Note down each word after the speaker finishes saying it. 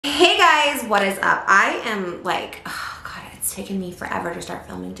what is up? I am like, oh God, it's taken me forever to start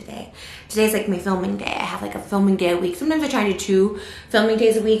filming today. Today's like my filming day. I have like a filming day a week. Sometimes I try to do 2 filming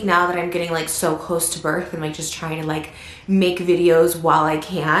days a week now that I'm getting like so close to birth and like just trying to like make videos while I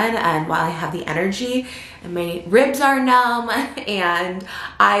can and while I have the energy. And my ribs are numb and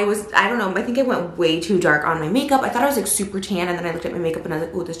I don't know, I think I went way too dark on my makeup. I thought I was like super tan and then I looked at my makeup and I was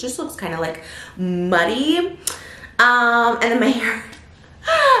like, oh, this just looks kind of like muddy. And then my hair,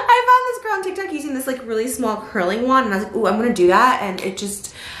 I found this girl on TikTok using this like really small curling wand and I was like, ooh, I'm gonna do that. And it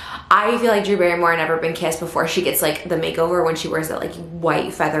just, I feel like Drew Barrymore had never been kissed before she gets like the makeover when she wears that like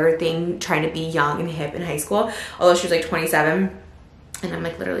white feather thing trying to be young and hip in high school. Although she was like 27 and I'm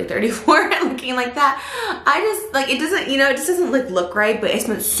like literally 34 looking like that. I just like, it doesn't, you know, it just doesn't like look right, but I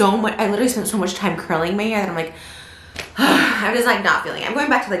literally spent so much time curling my hair that I'm like, I'm just like not feeling it. I'm going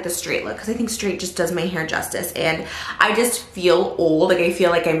back to like the straight look because I think straight just does my hair justice and I just feel old. Like I feel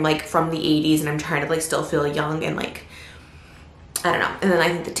like I'm like from the 80s and I'm trying to like still feel young and like, I don't know. And then I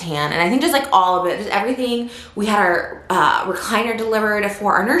think the tan and I think just like all of it, just everything. We had our recliner delivered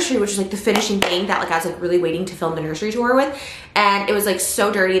for our nursery, which is like the finishing thing that like I was like really waiting to film the nursery tour with. And it was like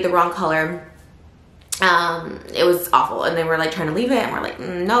so dirty, the wrong color. It was awful and they were like trying to leave it and we're like,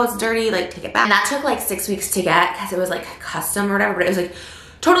 no, it's dirty, like take it back. And that took like 6 weeks to get because it was like custom or whatever, but it was like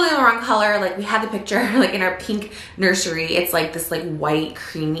totally the wrong color. Like we had the picture like in our pink nursery, it's like this like white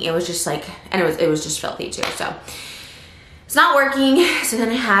creamy, it was just like, and it was just filthy too. So it's not working. So then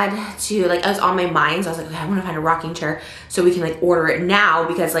I had to like, I was on my mind. So I was like, okay, I want to find a rocking chair so we can like order it now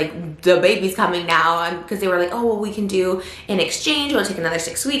because like the baby's coming now. Because they were like, oh, well, we can do an exchange. It'll take another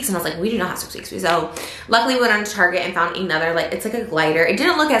 6 weeks. And I was like, we do not have 6 weeks. So luckily we went on Target and found another, like, it's like a glider. It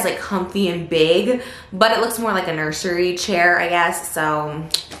didn't look as like comfy and big, but it looks more like a nursery chair, I guess. So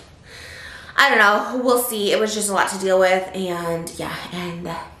I don't know. We'll see. It was just a lot to deal with. And yeah, and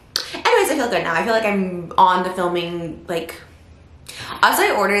anyways, I feel good now. I feel like I'm on the filming, like, also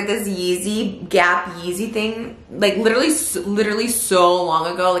I ordered this Yeezy, Gap Yeezy thing, like literally so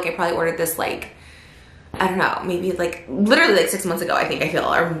long ago. Like I probably ordered this like, I don't know, maybe like literally like 6 months ago, I think I feel,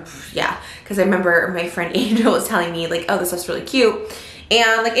 or yeah. Cause I remember my friend Angel was telling me like, oh, this stuff's really cute.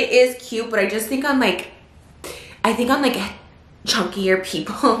 And like, it is cute, but I just think on like, chunkier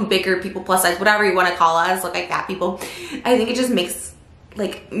people, bigger people, plus size, whatever you want to call us, look like fat people. I think it just makes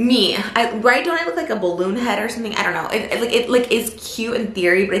like me, right? Don't I look like a balloon head or something? I don't know. It is cute in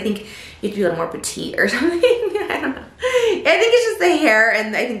theory, but I think you have to be a little more petite or something. I don't know. I think it's just the hair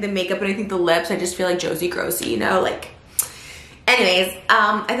and I think the makeup and I think the lips. I just feel like Josie Grossi, you know? Like, anyways,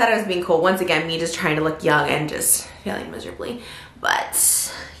 I thought I was being cool. Once again, me just trying to look young and just feeling miserably.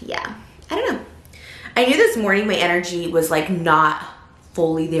 But yeah, I don't know. I knew this morning my energy was like not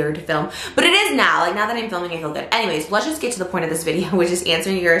fully there to film, but it is now. Like now that I'm filming, I feel good. Anyways, let's just get to the point of this video, which is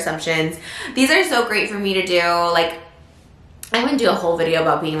answering your assumptions. These are so great for me to do. Like I'm gonna do a whole video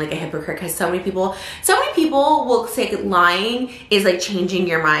about being like a hypocrite because so many people will say lying is like changing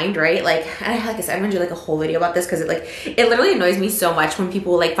your mind, right? Like I said, I'm gonna do like a whole video about this because it literally annoys me so much when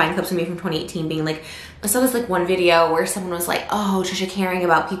people like find clips of me from 2018 being like, I saw this like one video where someone was like, oh, Trisha caring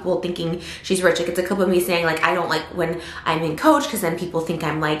about people thinking she's rich. Like it's a clip of me saying like, I don't like when I'm in Coach because then people think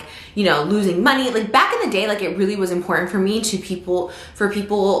I'm like, you know, losing money. Like back in the day, like it really was important for me for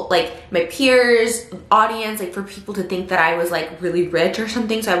people like my peers, audience, like for people to think that I was like really rich or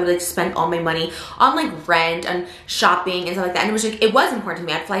something. So I would like spend all my money on like rent and shopping and stuff like that. And it was like, it was important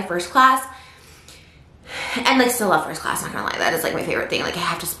to me. I'd fly first class and like still love first class, not gonna lie. That is like my favorite thing. Like I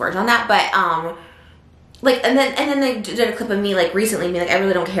have to splurge on that. But like, and then they did a clip of me like recently, me like, I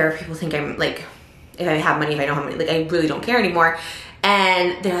really don't care if people think I'm like, if I have money, if I don't have money, like I really don't care anymore.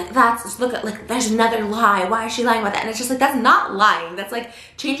 And they're like, look at like, there's another lie. Why is she lying about that? And it's just like, that's not lying. That's like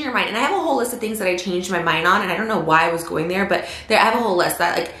changing your mind. And I have a whole list of things that I changed my mind on. And I don't know why I was going there, but I have a whole list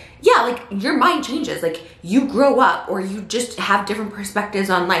that like, yeah, like your mind changes. Like you grow up or you just have different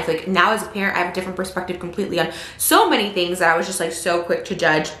perspectives on life. Like now as a parent, I have a different perspective completely on so many things that I was just like so quick to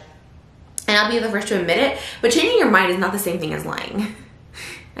judge. And I'll be the first to admit it, but changing your mind is not the same thing as lying.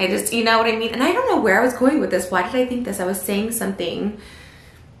 I just, you know what I mean? And I don't know where I was going with this. Why did I think this? I was saying something.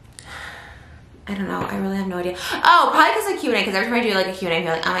 I don't know. I really have no idea. Oh, probably because of Q&A. Because every time I do like a Q&A, I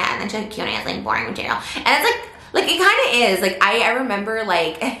feel like, oh my God, and then Q&A is like boring material. And it's like it kind of is. Like I remember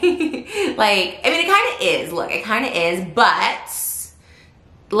like, like, I mean, it kind of is. Look, it kind of is, but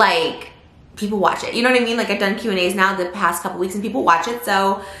like people watch it. You know what I mean? Like I've done Q&As now the past couple weeks and people watch it.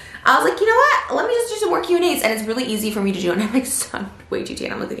 So I was like, you know what? Let me just do some more Q&As. And it's really easy for me to do. And I'm like, son, way too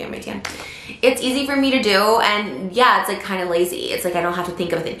tan. I'm looking at my tan. It's easy for me to do. And yeah, it's like kind of lazy. It's like I don't have to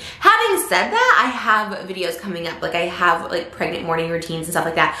think of a thing. Having said that, I have videos coming up. Like I have like pregnant morning routines and stuff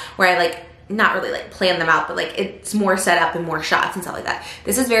like that where I like not really like plan them out, but like it's more set up and more shots and stuff like that.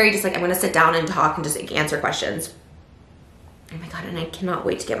 This is very just like, I'm gonna sit down and talk and just like answer questions. Oh my God, and I cannot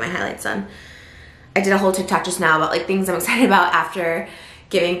wait to get my highlights done. I did a whole TikTok just now about like things I'm excited about after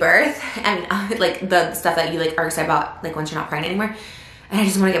giving birth. And like the stuff that you like are excited about like once you're not pregnant anymore. And I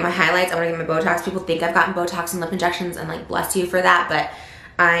just want to get my highlights. I want to get my Botox. People think I've gotten Botox and lip injections, and like bless you for that, but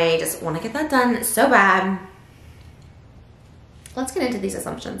I just want to get that done so bad. Let's get into these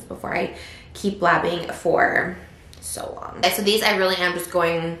assumptions before I keep blabbing for so long. Okay, so these I really am just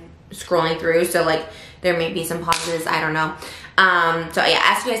scrolling through, so like there may be some pauses, I don't know. So yeah,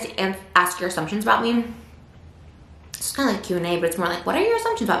 I asked you guys to ask your assumptions about me. It's kind of like Q&A, but it's more like, what are your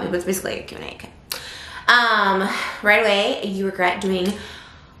assumptions about me? But it's basically a Q&A, okay. Right away, you regret doing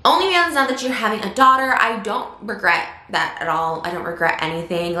OnlyFans now that you're having a daughter. I don't regret that at all. I don't regret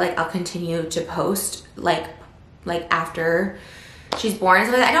anything. Like, I'll continue to post like after she's born and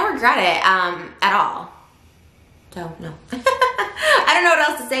stuff like that. I don't regret it at all. So no. I don't know what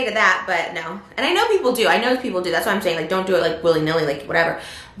else to say to that, but no. And I know people do. I know people do. That's why I'm saying, like, don't do it like willy-nilly, like whatever.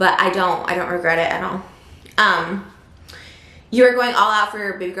 But I don't regret it at all. You are going all out for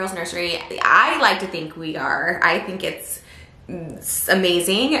your baby girl's nursery. I like to think we are. I think it's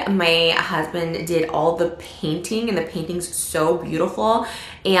amazing. My husband did all the painting, and the painting's so beautiful.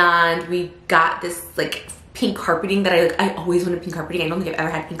 And we got this like pink carpeting that I always wanted pink carpeting. I don't think I've ever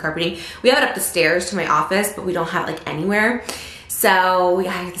had pink carpeting. We have it up the stairs to my office, but we don't have it like anywhere. So we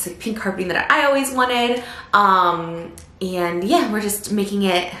got this like pink carpeting that I always wanted. And yeah, we're just making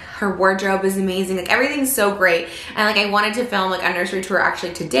it, her wardrobe is amazing. Like everything's so great. And like I wanted to film like a nursery tour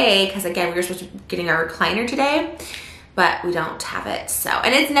actually today, because again, we were supposed to be getting our recliner today, but we don't have it. So,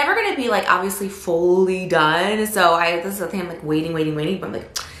 and it's never gonna be like obviously fully done. So this is the thing, I'm like waiting, but I'm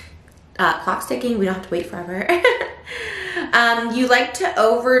like, clock's ticking, we don't have to wait forever. You like to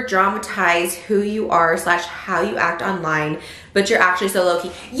over dramatize who you are / how you act online, but you're actually so low-key.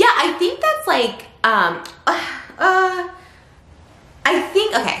 Yeah, I think that's like, I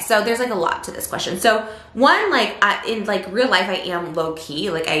think, okay, so there's like a lot to this question. So one, like in like real life, I am low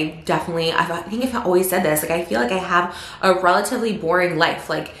key. Like I think I've always said this, like I feel like I have a relatively boring life.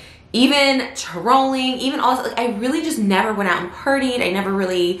 Like even trolling, even also, like, I really just never went out and partied. I never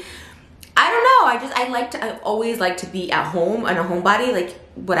really, I don't know. I've always liked to be at home and a homebody, like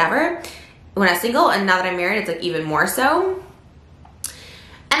whatever, when I was single. And now that I'm married, it's like even more so.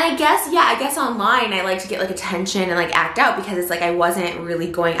 And I guess online I like to get like attention and like act out, because it's like I wasn't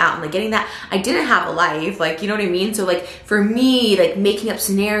really going out and like getting that. I didn't have a life, like, you know what I mean? So like for me, like making up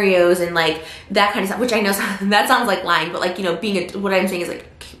scenarios and like that kind of stuff, which I know that sounds like lying, but like, you know, what I'm saying is like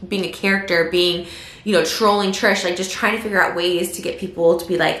being a character, being, you know, trolling Trish, like just trying to figure out ways to get people to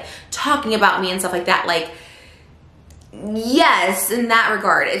be like talking about me and stuff like that. Like, yes, in that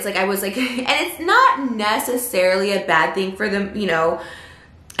regard, it's like I was like, and it's not necessarily a bad thing for them, you know.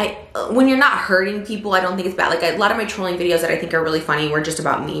 When you're not hurting people, I don't think it's bad. Like a lot of my trolling videos that I think are really funny were just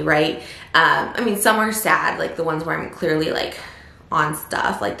about me, right? I mean, some are sad, like the ones where I'm clearly like on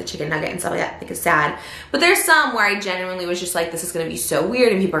stuff, like the chicken nugget and stuff like that, I think is sad. But there's some where I genuinely was just like, this is gonna be so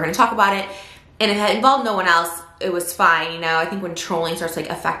weird and people are gonna talk about it. And if it involved no one else, it was fine, you know? I think when trolling starts like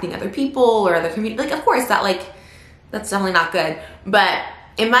affecting other people or other community, like of course that's definitely not good. But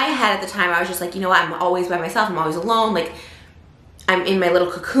in my head at the time, I was just like, you know what, I'm always by myself, I'm always alone, like I'm in my little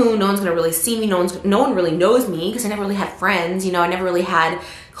cocoon, no one's gonna really see me, no one really knows me, because I never really had friends, you know, I never really had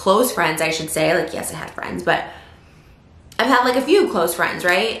close friends, I should say. Like, yes, I had friends, but I've had like a few close friends,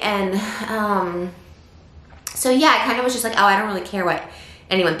 right? And so yeah, I kind of was just like, oh, I don't really care what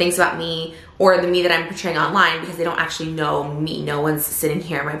anyone thinks about me or the me that I'm portraying online, because they don't actually know me. No one's sitting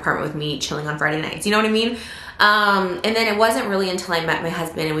here in my apartment with me chilling on Friday nights, you know what I mean? And then it wasn't really until I met my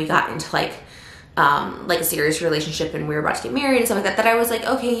husband and we got into like a serious relationship and we were about to get married and stuff like that, that I was like,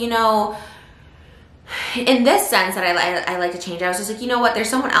 okay, you know, in this sense that I like to change, I was just like, you know what, there's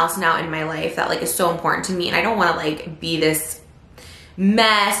someone else now in my life that like is so important to me, and I don't want to like be this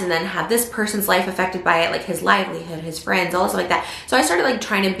mess and then have this person's life affected by it, like his livelihood, his friends, all this stuff like that. So I started like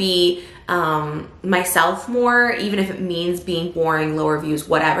trying to be myself more, even if it means being boring, lower views,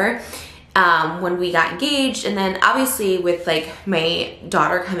 whatever. When we got engaged, and then obviously with like my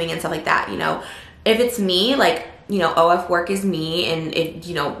daughter coming and stuff like that, you know, if it's me, like, you know, OF work is me, and if,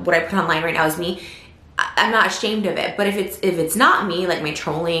 you know, what I put online right now is me, I'm not ashamed of it. But if it's not me, like my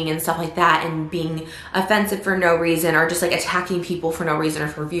trolling and stuff like that, and being offensive for no reason, or just like attacking people for no reason, or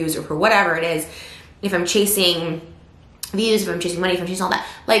for views, or for whatever it is, if I'm chasing views, if I'm chasing money, if I'm chasing all that,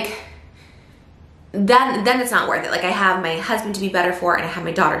 like, then it's not worth it. Like, I have my husband to be better for, and I have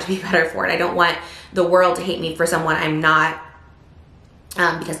my daughter to be better for, and I don't want the world to hate me for someone I'm not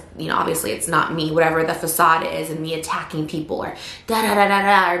because, you know, obviously it's not me, whatever the facade is, and me attacking people or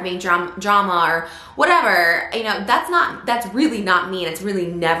da-da-da-da-da, or being drama or whatever, you know, that's really not me, and it's really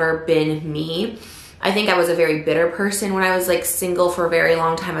never been me. I think I was a very bitter person when I was like single for a very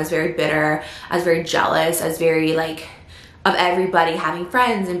long time. I was very bitter. I was very jealous. I was very like of everybody having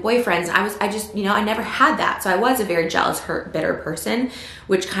friends and boyfriends. I just, you know, I never had that. So I was a very jealous, hurt, bitter person,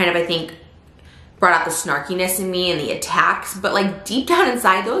 which kind of, I think, brought out the snarkiness in me and the attacks. But like deep down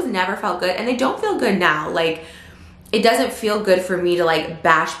inside, those never felt good, and they don't feel good now. Like, it doesn't feel good for me to like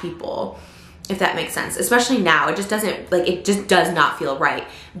bash people, if that makes sense. Especially now, it just doesn't, like, it just does not feel right.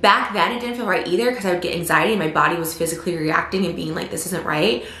 Back then, it didn't feel right either, because I would get anxiety and my body was physically reacting and being like, this isn't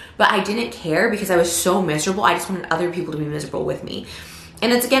right. But I didn't care because I was so miserable. I just wanted other people to be miserable with me.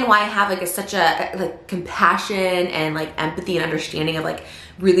 And it's again why I have like such a like compassion and like empathy and understanding of like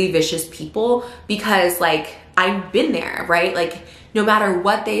really vicious people, because like I've been there, right? Like, no matter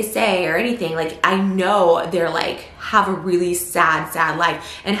what they say or anything, like I know they're like have a really sad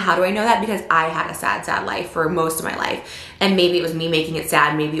life. And how do I know that? Because I had a sad life for most of my life. And maybe it was me making it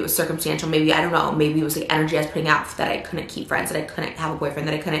sad, maybe it was circumstantial, maybe, I don't know, maybe it was like energy I was putting out that I couldn't keep friends, that I couldn't have a boyfriend,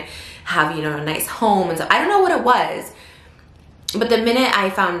 that I couldn't have, you know, a nice home and stuff. I don't know what it was. But the minute I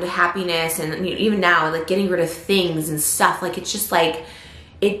found happiness, and even now, like getting rid of things and stuff, like it's just like,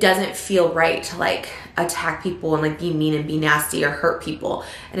 it doesn't feel right to like attack people and like be mean and be nasty or hurt people.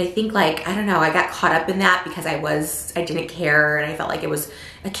 And I think like, I don't know, I got caught up in that because I didn't care, and I felt like it was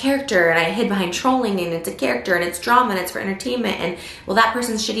a character, and I hid behind trolling, and it's a character, and it's drama, and it's for entertainment, and well, that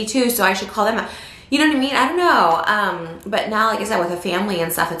person's shitty too, so I should call them out. You know what I mean? I don't know. But now, like I said, with a family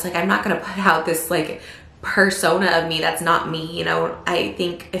and stuff, it's like, I'm not gonna put out this like persona of me that's not me, you know. I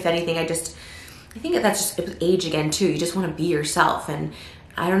think if anything, I think that that's just age again too. You just want to be yourself. And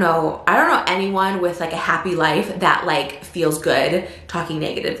I don't know anyone with like a happy life that like feels good talking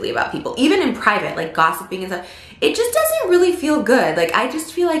negatively about people, even in private, like gossiping and stuff. It just doesn't really feel good. Like, I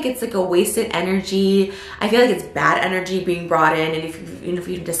just feel like it's like a wasted energy. I feel like it's bad energy being brought in, and if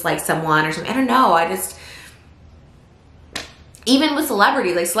you dislike someone or something, I don't know. Even with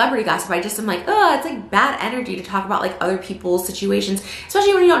celebrities, like celebrity gossip, I'm like, oh, it's like bad energy to talk about like other people's situations,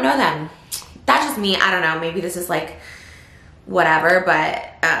 especially when you don't know them. That's just me. I don't know. Maybe this is like whatever,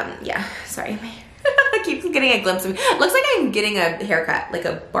 but yeah, sorry. I keep getting a glimpse of me. Looks like I'm getting a haircut, like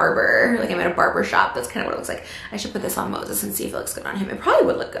a barber, like I'm at a barber shop. That's kind of what it looks like. I should put this on Moses and see if it looks good on him. It probably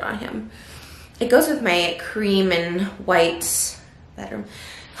would look good on him. It goes with my cream and white bedroom.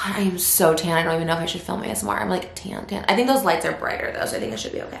 God, I am so tan. I don't even know if I should film ASMR. I'm like tan. I think those lights are brighter though, so I think I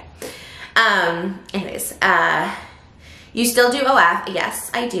should be okay. Anyways, you still do OF? Yes,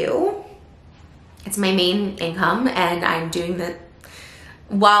 I do. It's my main income, and I'm doing that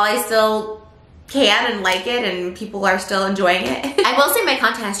while I still can and like it, and people are still enjoying it. I will say my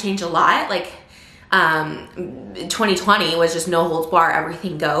content has changed a lot. Like 2020 was just no holds bar,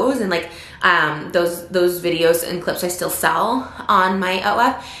 everything goes, and like those videos and clips I still sell on my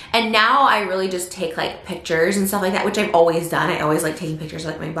OF. And now I really just take like pictures and stuff like that, which I've always done. I always like taking pictures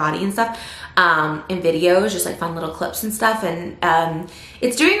of like my body and stuff, and videos, just like fun little clips and stuff. And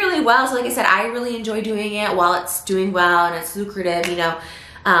it's doing really well. So like I said, I really enjoy doing it while it's doing well and it's lucrative, you know.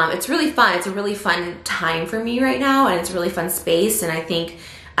 It's really fun. It's a really fun time for me right now, and it's a really fun space. And I think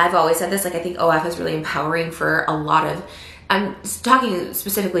I've always said this, like I think OF is really empowering for a lot of, I'm talking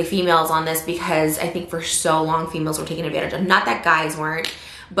specifically females on this, because I think for so long females were taken advantage of. Not that guys weren't,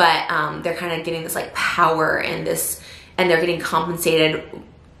 but they're kind of getting this like power and this, and they're getting compensated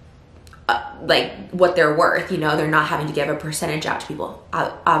like what they're worth, you know. They're not having to give a percentage out to people.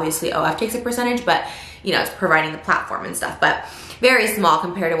 Obviously OF takes a percentage, but you know, it's providing the platform and stuff, but very small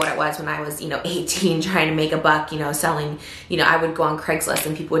compared to what it was when I was, you know, 18 trying to make a buck, you know, selling, you know, I would go on Craigslist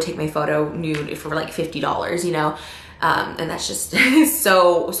and people would take my photo nude for like $50, you know, and that's just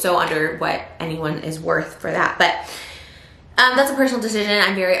so under what anyone is worth for that. But that's a personal decision.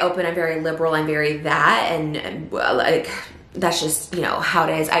 I'm very open, I'm very liberal, I'm very that, and well, like that's just, you know, how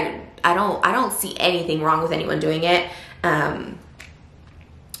it is. I don't see anything wrong with anyone doing it.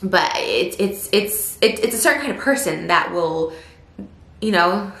 But it's a certain kind of person that will, you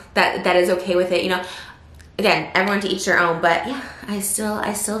know, that is okay with it, you know. Again, everyone to each their own, but yeah, I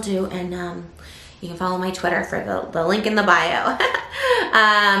still do. And you can follow my Twitter for the link in the bio.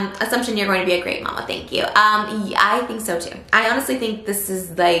 Assumption, you're going to be a great mama. Thank you. Yeah, I think so too. I honestly think this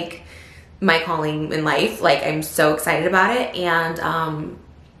is like my calling in life. Like, I'm so excited about it, and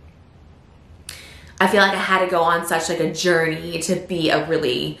I feel like I had to go on such like a journey to be a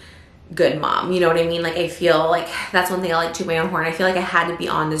really good mom, you know what I mean? Like, I feel like that's one thing I like to my own horn. I feel like I had to be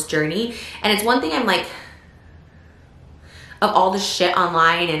on this journey, and it's one thing I'm like, of all the shit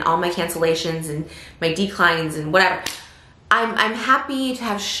online and all my cancellations and my declines and whatever, I'm happy to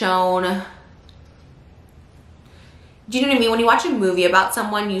have shown. Do you know what I mean? When you watch a movie about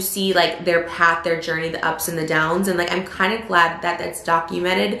someone, you see like their path, their journey, the ups and the downs. And like, I'm kind of glad that that's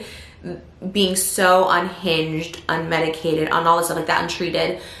documented, being so unhinged, unmedicated, on all this stuff like that,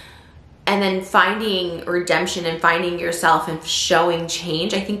 untreated. And then finding redemption and finding yourself and showing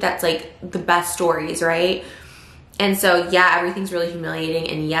change. I think that's like the best stories, right? And so, yeah, everything's really humiliating.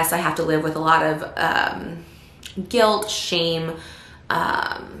 And yes, I have to live with a lot of guilt, shame,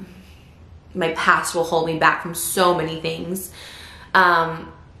 my past will hold me back from so many things. But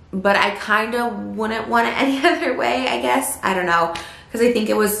I kind of wouldn't want it any other way, I guess. I don't know. Because I think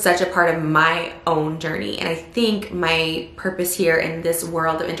it was such a part of my own journey. And I think my purpose here in this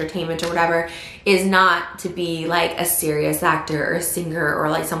world of entertainment or whatever is not to be like a serious actor or a singer or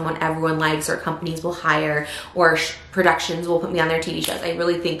like someone everyone likes or companies will hire or productions will put me on their TV shows. I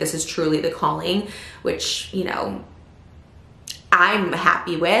really think this is truly the calling, which, you know, I'm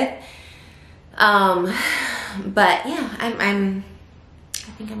happy with. But yeah, I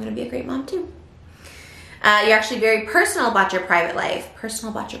think I'm gonna be a great mom too. You're actually very personal about your private life.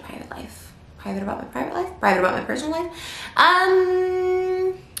 Personal about your private life. Private about my private life. Private about my personal life.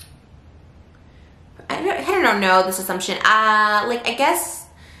 I don't know this assumption. Like, I guess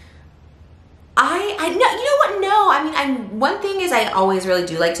I know, you know what? No, I mean, one thing is I always really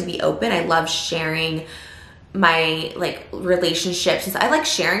do like to be open. I love sharing my like relationships. I like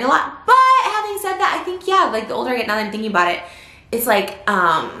sharing a lot, but having said that, I think, yeah, like the older I get, now that I'm thinking about it, it's like,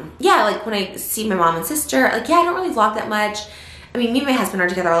 yeah, like when I see my mom and sister, like, yeah, I don't really vlog that much. I mean, me and my husband are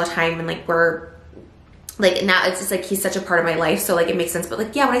together all the time, and like we're like, now it's just like he's such a part of my life, so like it makes sense. But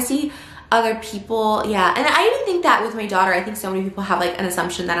like, yeah, when I see other people, yeah. And I even think that with my daughter, I think so many people have like an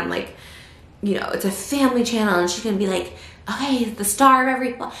assumption that I'm like, you know, it's a family channel and she's gonna be like, okay, the star of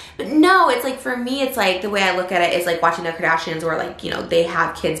every, but no, it's like, for me, it's like, the way I look at it is like watching the Kardashians, where like, you know, they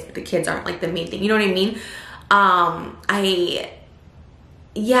have kids, but the kids aren't like the main thing, you know what I mean?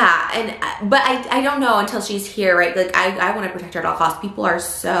 Yeah, and, but I don't know until she's here, right? Like, I want to protect her at all costs. People are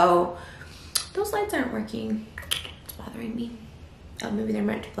so, those lights aren't working. It's bothering me. Oh, maybe they're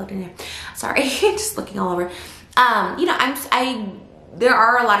meant to plug in there. Sorry, just looking all over. You know, there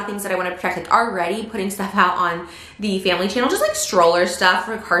are a lot of things that I want to protect, like already putting stuff out on the family channel, just like stroller stuff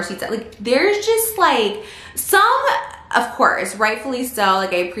for car seats. Like, there's just like some, of course, rightfully so,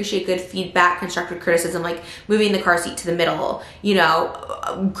 like I appreciate good feedback, constructive criticism, like moving the car seat to the middle, you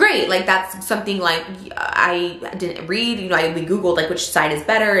know, great. Like, that's something like I didn't read, you know, we Googled like which side is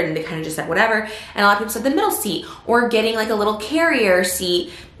better, and they kind of just said whatever. And a lot of people said the middle seat, or getting like a little carrier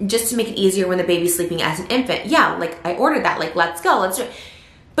seat just to make it easier when the baby's sleeping as an infant. Yeah, like I ordered that, like, let's go, let's do it.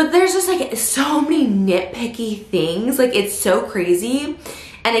 But there's just like so many nitpicky things, like it's so crazy.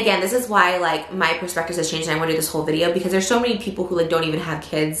 And again, this is why like my perspective has changed, and I want to do this whole video because there's so many people who like don't even have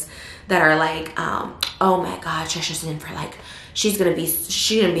kids that are like, oh my God, Trisha's in for like, she's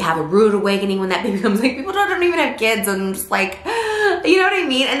gonna have a rude awakening when that baby comes. Like, people don't even have kids, and I'm just like, you know what I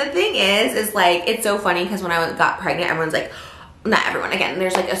mean? And the thing is like, it's so funny because when I got pregnant, everyone's like, not everyone, again,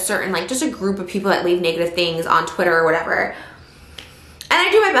 there's like a certain, like just a group of people that leave negative things on Twitter or whatever. And I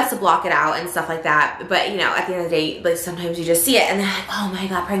do my best to block it out and stuff like that. But, you know, at the end of the day, like sometimes you just see it and they're like, oh my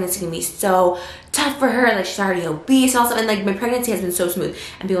God, pregnancy can be so tough for her. Like, she's already obese and all stuff. And like, my pregnancy has been so smooth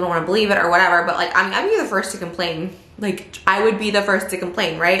and people don't want to believe it or whatever. But like, I mean, I'd be the first to complain. Like, I would be the first to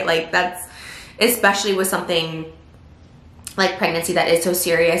complain, right? Like, that's, especially with something like pregnancy that is so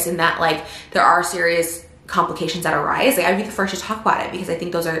serious, and that like, there are serious complications that arise. Like, I'd be the first to talk about it because I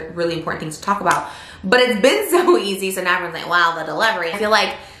think those are really important things to talk about. But it's been so easy, so now everyone's like, wow, the delivery. I feel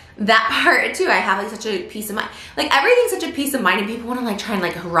like that part too, I have like such a peace of mind. Like, everything's such a peace of mind, and people want to like try and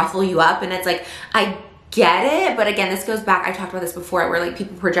like ruffle you up, and it's like, I get it, but again, this goes back, I talked about this before, where like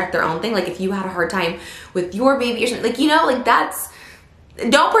people project their own thing. Like, if you had a hard time with your baby or something, like, you know, like that's,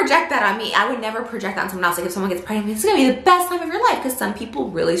 don't project that on me. I would never project that on someone else. Like, if someone gets pregnant, it's gonna be the best time of your life, because some people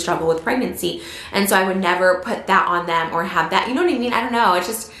really struggle with pregnancy, and so I would never put that on them or have that, you know what I mean? I don't know, it's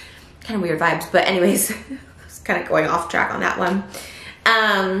just kind of weird vibes. But anyways, I was kind of going off track on that one.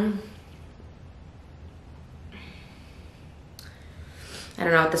 I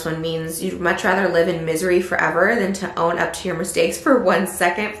don't know what this one means. You'd much rather live in misery forever than to own up to your mistakes for 1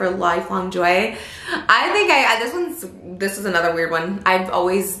 second for lifelong joy. I think this is another weird one. I've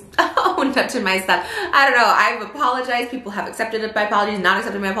always owned up to my stuff. I don't know. I've apologized. People have accepted my apologies, not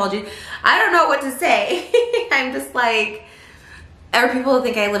accepted my apologies. I don't know what to say. I'm just like, or people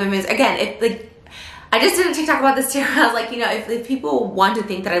think I live in misery. Again, if like, I just did a TikTok about this too. I was like, you know, if people want to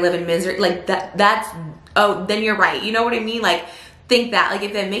think that I live in misery, like that's, oh, then you're right. You know what I mean? Like, think that, like,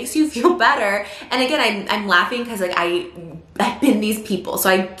 if it makes you feel better. And again, I'm laughing because like I've been these people, so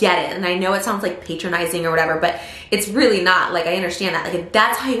I get it. And I know it sounds like patronizing or whatever, but it's really not. Like, I understand that. Like, if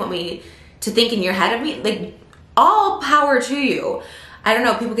that's how you want me to think in your head of me, like, all power to you. I don't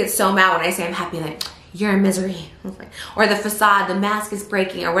know, people get so mad when I say I'm happy, like, you're in misery. Or the facade, the mask is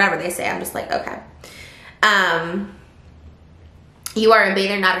breaking, or whatever they say. I'm just like, okay. You are a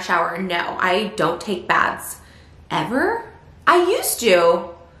bather, not a shower. No, I don't take baths ever. I used to,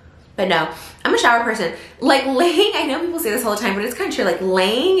 but no, I'm a shower person. Like, laying, I know people say this all the time, but it's kind of true. Like,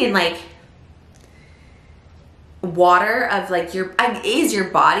 laying in like water of like is your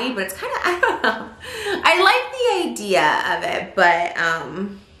body, but it's kind of, I don't know. I like the idea of it, but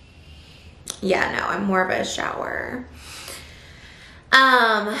yeah, no, I'm more of a shower.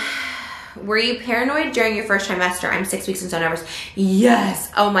 Were you paranoid during your first trimester? I'm 6 weeks and so nervous.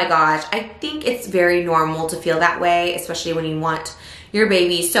 Yes. Oh my gosh. I think it's very normal to feel that way, especially when you want your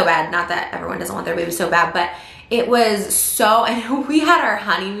baby so bad. Not that everyone doesn't want their baby so bad, but it was so, I know we had our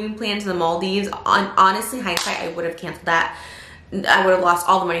honeymoon plan to the Maldives. Honestly, hindsight, I would have canceled that. I would have lost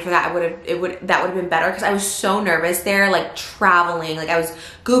all the money for that. That would have been better because I was so nervous there, like traveling. Like, I was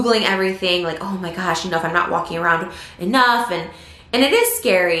Googling everything. Like, oh my gosh, you know, if I'm not walking around enough, and it is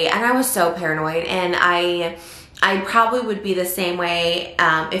scary, and I was so paranoid, and I probably would be the same way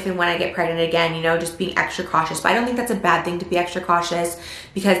if and when I get pregnant again, you know, just being extra cautious. But I don't think that's a bad thing to be extra cautious,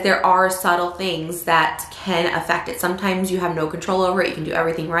 because there are subtle things that can affect it. Sometimes you have no control over it. You can do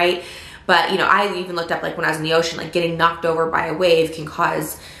everything right. But, you know, I even looked up, like, when I was in the ocean, like, getting knocked over by a wave can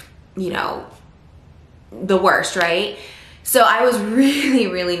cause, you know, the worst, right? So I was really,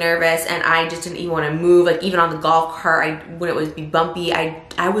 really nervous, and I just didn't even want to move. Like, even on the golf cart, when it would be bumpy,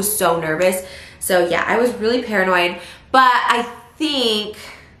 I was so nervous. So yeah, I was really paranoid, but I think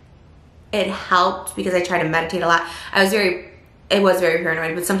it helped because I try to meditate a lot. It was very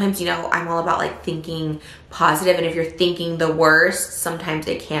paranoid, but sometimes, you know, I'm all about like thinking positive, and if you're thinking the worst, sometimes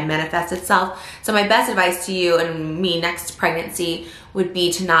it can manifest itself. So my best advice to you and me next pregnancy would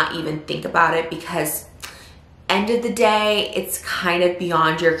be to not even think about it, because end of the day, it's kind of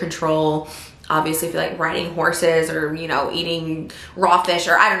beyond your control. Obviously, if you're like riding horses or, you know, eating raw fish,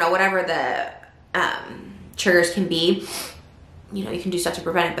 or I don't know, whatever the triggers can be, you know, you can do stuff to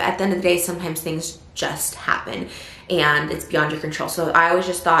prevent it. But at the end of the day, sometimes things just happen and it's beyond your control. So I always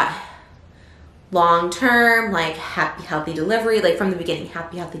just thought long term, like happy, healthy delivery, like from the beginning,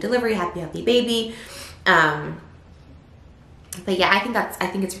 happy, healthy delivery, happy, healthy baby. But yeah, I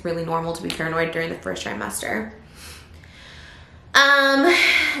think it's really normal to be paranoid during the first trimester.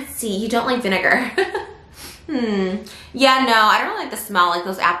 Let's see, you don't like vinegar. Yeah, no, I don't really like the smell, like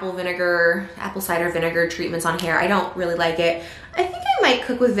those apple cider vinegar treatments on hair. I don't really like it. I think I might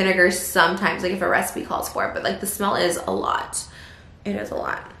cook with vinegar sometimes, like if a recipe calls for it, but like the smell is a lot. It is a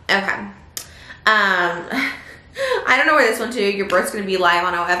lot. Okay. I don't know where this one too. Your birth's gonna be live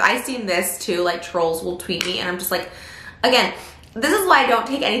on OF. I've seen this too, like trolls will tweet me, and I'm just like, again, this is why I don't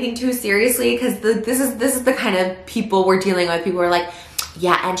take anything too seriously, because this is the kind of people we're dealing with. People are like,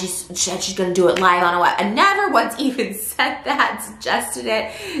 yeah, and she said she's gonna do it live on a web. I never once even said that, suggested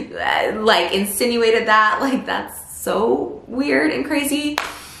it, like insinuated that. Like, that's so weird and crazy.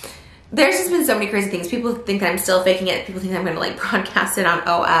 There's just been so many crazy things. People think that I'm still faking it. People think I'm gonna like broadcast it on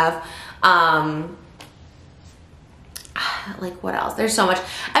OF. Like, what else? There's so much.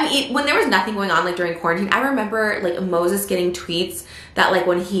 I mean, when there was nothing going on, like during quarantine, I remember like Moses getting tweets that like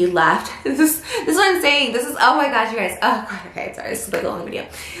when he left, this is what I'm saying. This is, oh my gosh, you guys. Oh God, okay, sorry, this is like a long video.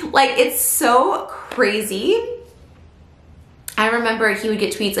 Like, it's so crazy. I remember he would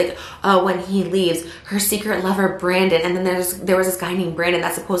get tweets like, oh, when he leaves, her secret lover, Brandon. And then there was this guy named Brandon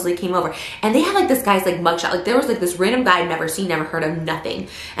that supposedly came over. And they had like this guy's like mugshot. Like, there was like this random guy I'd never seen, never heard of, nothing.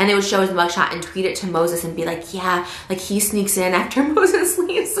 And they would show his mugshot and tweet it to Moses and be like, yeah, like he sneaks in after Moses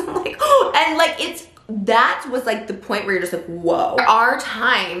leaves. I'm like, oh, and like that was like the point where you're just like, whoa. There are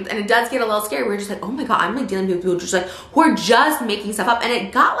times, and it does get a little scary, where you're just like, oh my God, I'm like dealing with people just like, who are just making stuff up. And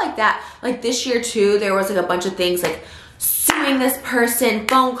it got like that. Like this year too, there was like a bunch of things like suing this person,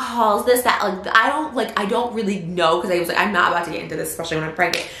 phone calls, this, that. Like, I don't really know, because I was like, I'm not about to get into this, especially when I'm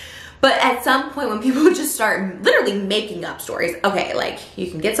pregnant. But at some point when people just start literally making up stories, okay, like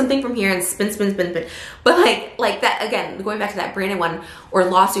you can get something from here and spin. But like that, again, going back to that Brandon one, or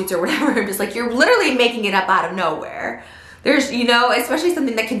lawsuits or whatever, I'm just like, you're literally making it up out of nowhere. There's, you know, especially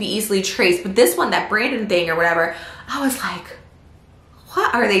something that can be easily traced. But this one, that Brandon thing or whatever, I was like,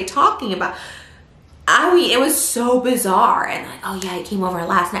 what are they talking about? I mean, it was so bizarre. And like, oh yeah, he came over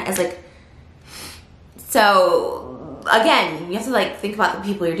last night. I was like, So again, you have to like think about the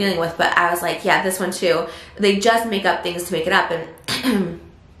people you're dealing with, but I was like, yeah, this one too. They just make up things to make it up, and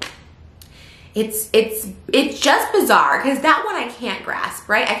it's just bizarre, because that one I can't grasp,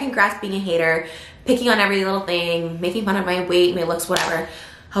 right? I can grasp being a hater, picking on every little thing, making fun of my weight, my looks, whatever,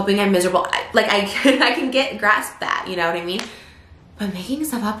 hoping I'm miserable. I can grasp that, you know what I mean? But making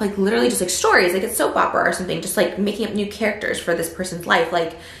stuff up, like literally just like stories, like it's soap opera or something, just like making up new characters for this person's life,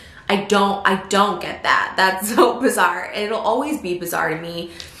 like I don't get that. That's so bizarre. It'll always be bizarre to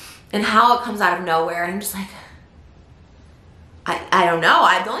me, and how it comes out of nowhere. I'm just like, I don't know.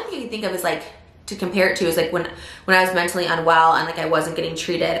 The only thing I can think of is like, to compare it to is like when I was mentally unwell and like I wasn't getting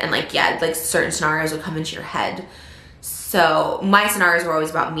treated, and like, yeah, like certain scenarios would come into your head. So my scenarios were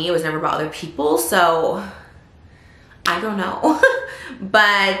always about me. It was never about other people. So I don't know.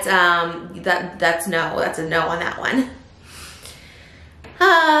 But that's a no on that one.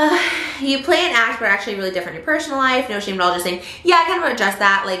 You play and act, but actually really different in your personal life. No shame at all, just saying, yeah, I kind of adjust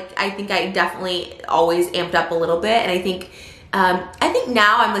that. Like, I think I definitely always amped up a little bit, and I think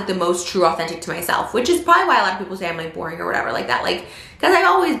now I'm like the most true, authentic to myself, which is probably why a lot of people say I'm like boring or whatever like that, like, because I've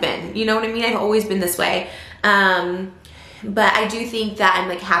always been, you know what I mean? I've always been this way. But I do think that I'm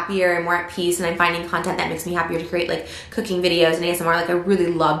like happier and more at peace, and I'm finding content that makes me happier to create, like cooking videos and ASMR. Like I really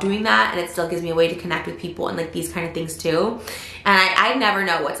love doing that, and it still gives me a way to connect with people and like these kind of things too. And I never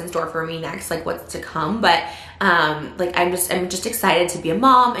know what's in store for me next, like what's to come. But like I'm just excited to be a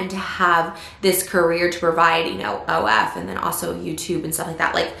mom and to have this career to provide, you know, OF and then also YouTube and stuff like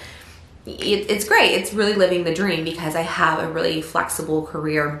that. Like it's great. It's really living the dream, because I have a really flexible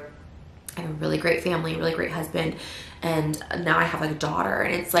career. I have a really great family, really great husband, and now I have like a daughter,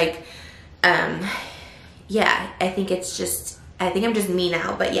 and it's like, yeah, I think I'm just me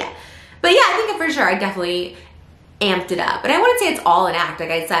now, but yeah, I think for sure I definitely amped it up. But I wouldn't say it's all an act.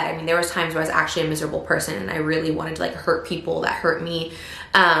 Like I said, I mean, there was times where I was actually a miserable person, and I really wanted to like hurt people that hurt me.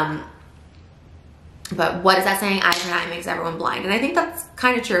 But what is that saying? Eye for an eye makes everyone blind. And I think that's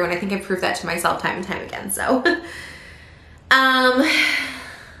kind of true, and I think I've proved that to myself time and time again. So,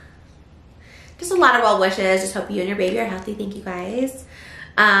 just a lot of well wishes. Just hope you and your baby are healthy. Thank you guys.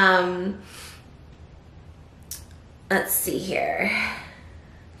 Let's see here.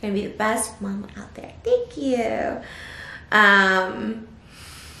 Gonna be the best mom out there. Thank you.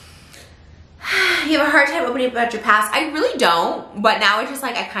 You have a hard time opening up about your past. I really don't, but now it's just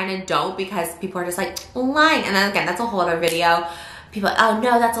like I kind of don't, because people are just like lying. And then again, that's a whole other video. People are like, oh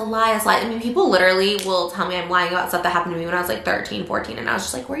no, that's a lie, that's a lie. I mean, people literally will tell me I'm lying about stuff that happened to me when I was like 13, 14, and I was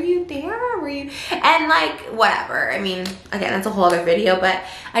just like, were you there? Were you? And like, whatever. I mean, again, that's a whole other video, but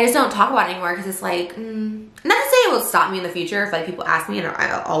I just don't talk about it anymore, because it's like, not to say it will stop me in the future if like people ask me, and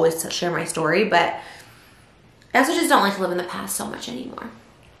I'll always share my story, but I also just don't like to live in the past so much anymore,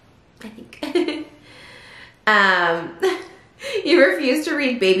 I think. You refuse to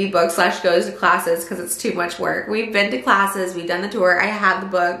read baby books / goes to classes because it's too much work. We've been to classes, we've done the tour, I have the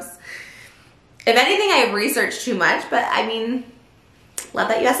books. If anything, I've researched too much, but I mean, love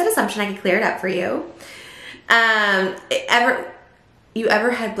that you asked that assumption. I can clear it up for you. You ever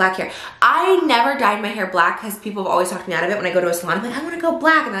had black hair? I never dyed my hair black, because people have always talked me out of it. When I go to a salon, I'm like, I want to go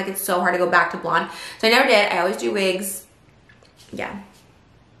black, and like it's so hard to go back to blonde. So I never did. I always do wigs. Yeah.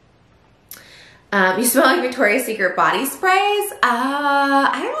 You smell like Victoria's Secret body sprays? I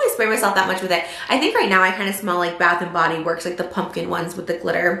don't really spray myself that much with it. I think right now I kind of smell like Bath & Body Works, like the pumpkin ones with the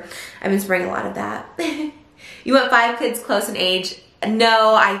glitter. I've been spraying a lot of that. You want 5 kids close in age?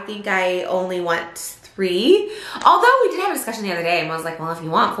 No, I think I only want 3. Although we did have a discussion the other day, and I was like, well, if you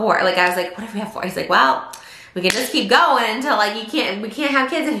want 4. Like I was like, what if we have 4? He's like, well, we can just keep going until like we can't have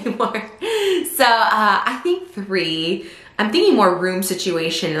kids anymore. So I think 3. I'm thinking more room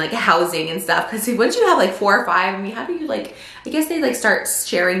situation, like housing and stuff, because once you have like 4 or 5, I mean, how do you like, I guess they like start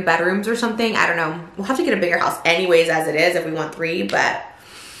sharing bedrooms or something. I don't know. We'll have to get a bigger house anyways as it is if we want 3, but.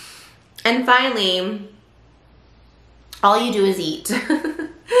 And finally, all you do is eat. I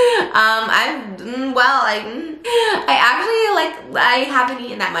haven't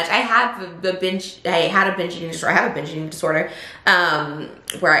eaten that much. I had a binge eating disorder. I have a binge eating disorder,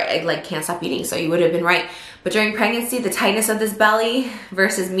 where I like can't stop eating. So you would have been right. But during pregnancy, the tightness of this belly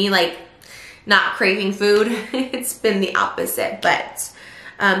versus me like not craving food, it's been the opposite. But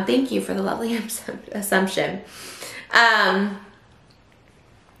thank you for the lovely assumption. All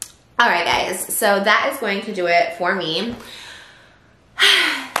right, guys. So that is going to do it for me.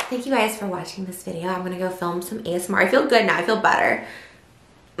 Thank you guys for watching this video. I'm gonna go film some ASMR. I feel good now. I feel better.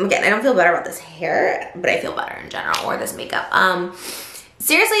 Again, I don't feel better about this hair, but I feel better in general, or this makeup.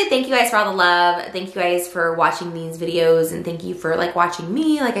 Seriously, thank you guys for all the love. Thank you guys for watching these videos, and thank you for like watching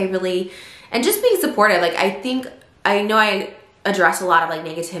me. Like I really and just being supportive. Like I know I address a lot of like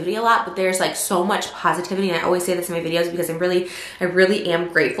negativity a lot, but there's like so much positivity, and I always say this in my videos because I really am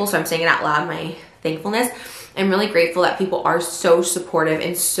grateful. So I'm saying it out loud, my thankfulness. I'm really grateful that people are so supportive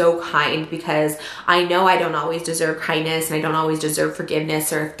and so kind, because I know I don't always deserve kindness and I don't always deserve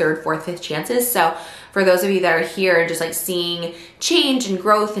forgiveness or third, fourth, fifth chances. So for those of you that are here and just like seeing change and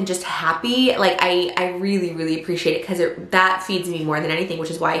growth and just happy, like I really, really appreciate it, because that feeds me more than anything,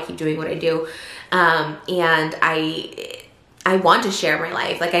 which is why I keep doing what I do. And I want to share my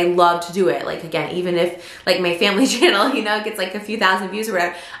life. Like I love to do it. Like again, even if like my family channel, you know, gets like a few thousand views or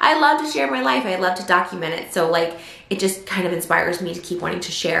whatever, I love to share my life. I love to document it. So like it just kind of inspires me to keep wanting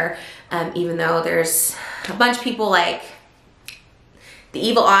to share, even though there's a bunch of people like the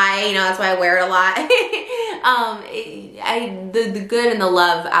evil eye, you know, that's why I wear it a lot. The good and the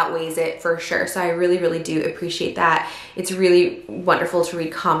love outweighs it for sure. So I really, really do appreciate that. It's really wonderful to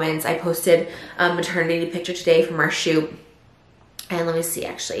read comments. I posted a maternity picture today from our shoot. And let me see,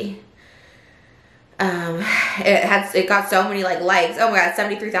 actually. It got so many like likes. Oh my god,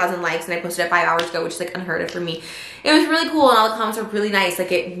 73,000 likes, and I posted it 5 hours ago, which is like unheard of for me. It was really cool, and all the comments were really nice.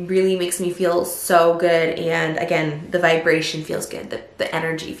 Like it really makes me feel so good, and again, the vibration feels good. The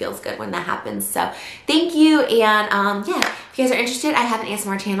energy feels good when that happens. So thank you, and yeah, if you guys are interested, I have an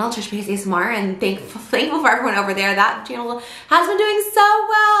ASMR channel, Trish Paytas ASMR, and thankful for everyone over there. That channel has been doing so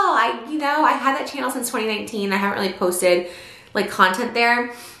well. I had that channel since 2019. I haven't really posted like content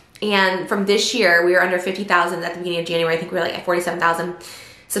there, and from this year we were under 50,000 at the beginning of January. I think we were like at 47,000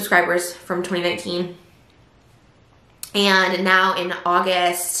 subscribers from 2019, and now in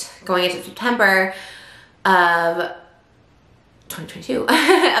August going into September of 2022 of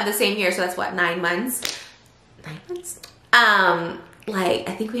the same year, so that's what, 9 months. Like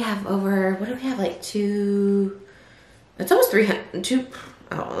I think we have over, what do we have, like it's almost 300,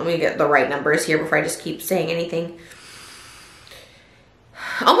 oh, let me get the right numbers here before I just keep saying anything.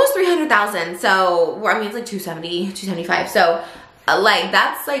 Almost 300,000. So I mean, it's like 270, 275. So like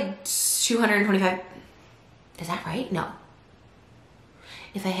that's like 225. Is that right? No.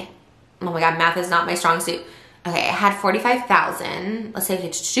 If I, oh my god, math is not my strong suit. Okay, I had 45,000. Let's say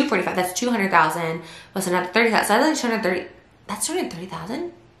it's 245. That's 200,000 plus another 30,000. So that's like 230. That's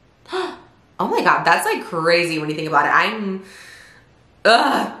 230,000. Oh my god, that's like crazy when you think about it. I'm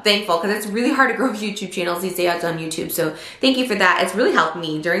thankful, because it's really hard to grow YouTube channels these days on YouTube. So thank you for that. It's really helped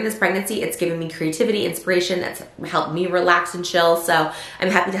me during this pregnancy. It's given me creativity, inspiration. That's helped me relax and chill. So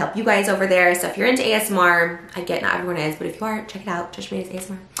I'm happy to help you guys over there. So if you're into ASMR, I get not everyone is, but if you are, check it out, Trish Paytas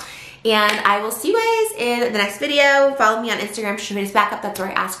ASMR. And I will see you guys in the next video. Follow me on Instagram, Trish Paytas Backup. That's where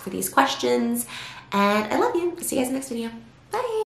I ask for these questions. And I love you. See you guys in the next video. Bye.